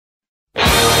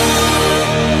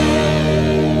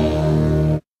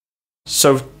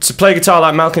So to play guitar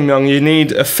like Malcolm Young, you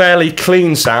need a fairly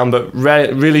clean sound, but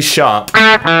really sharp.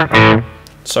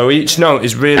 So each note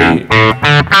is really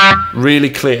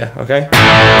clear, okay?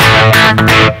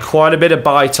 Quite a bit of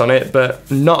bite on it,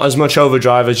 but not as much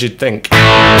overdrive as you'd think.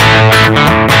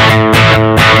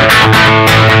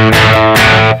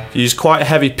 Use quite a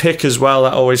heavy pick as well,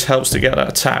 that always helps to get that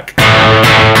attack.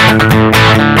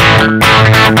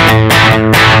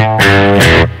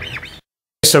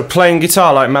 So playing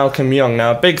guitar like Malcolm Young.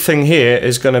 Now a big thing here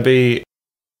is going to be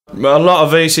a lot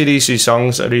of AC/DC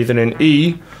songs are either in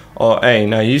E or A.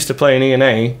 Now you used to play an E and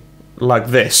A like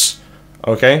this,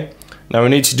 okay? Now we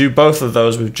need to do both of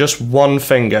those with just one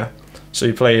finger. So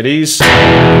you play your E's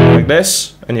like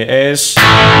this, and your A's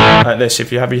like this.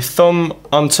 If you have your thumb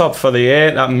on top for the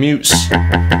A, that mutes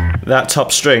that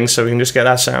top string, so we can just get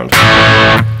that sound.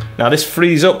 Now this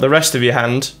frees up the rest of your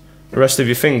hand, the rest of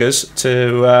your fingers,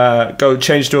 to go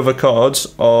change to other chords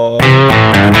or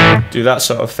do that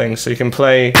sort of thing. So you can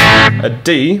play a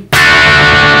D.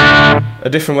 A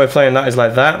different way of playing that is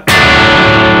like that.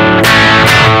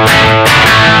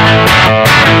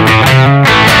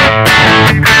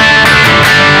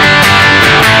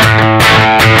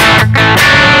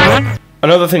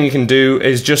 Another thing you can do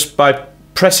is just by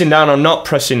pressing down or not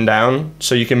pressing down,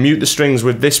 so you can mute the strings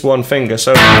with this one finger.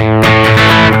 So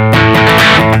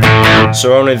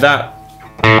only that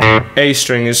A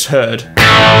string is heard.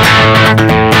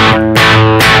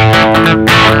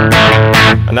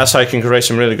 And that's how you can create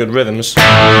some really good rhythms.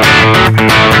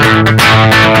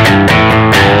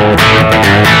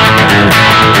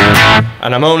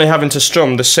 And I'm only having to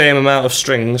strum the same amount of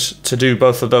strings to do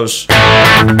both of those.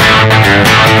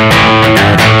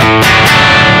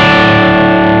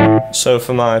 So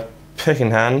for my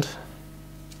picking hand,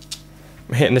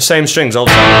 I'm hitting the same strings all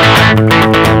the time.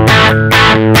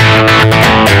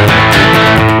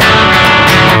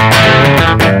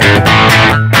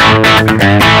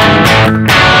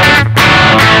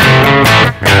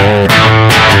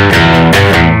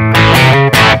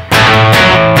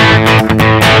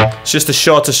 It's just a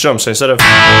shorter strum, so instead of,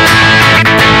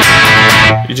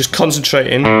 you're just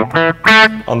concentrating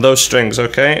on those strings,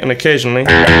 okay? And occasionally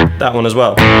that one as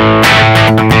well.